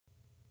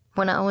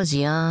When I was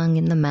young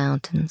in the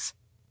mountains,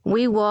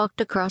 we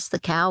walked across the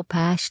cow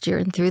pasture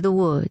and through the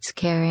woods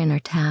carrying our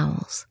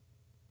towels.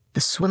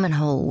 The swimming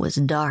hole was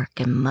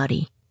dark and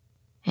muddy,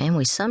 and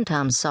we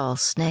sometimes saw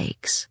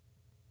snakes.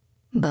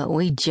 But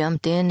we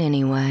jumped in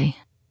anyway.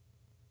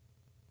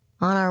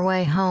 On our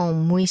way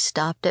home, we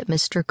stopped at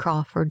Mr.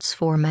 Crawford's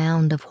for a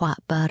mound of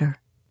white butter.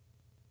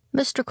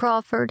 Mr.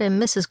 Crawford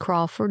and Mrs.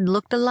 Crawford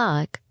looked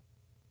alike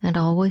and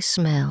always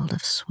smelled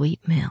of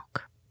sweet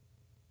milk.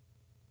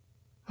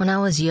 When I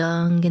was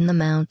young in the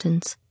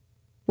mountains,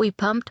 we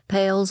pumped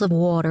pails of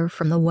water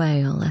from the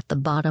well at the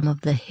bottom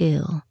of the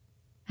hill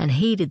and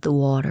heated the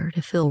water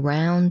to fill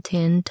round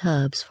tin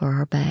tubs for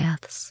our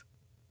baths.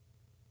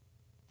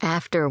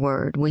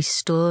 Afterward, we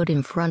stood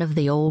in front of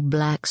the old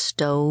black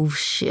stove,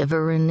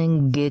 shivering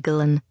and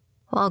giggling,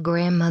 while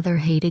Grandmother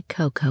heated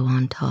cocoa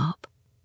on top.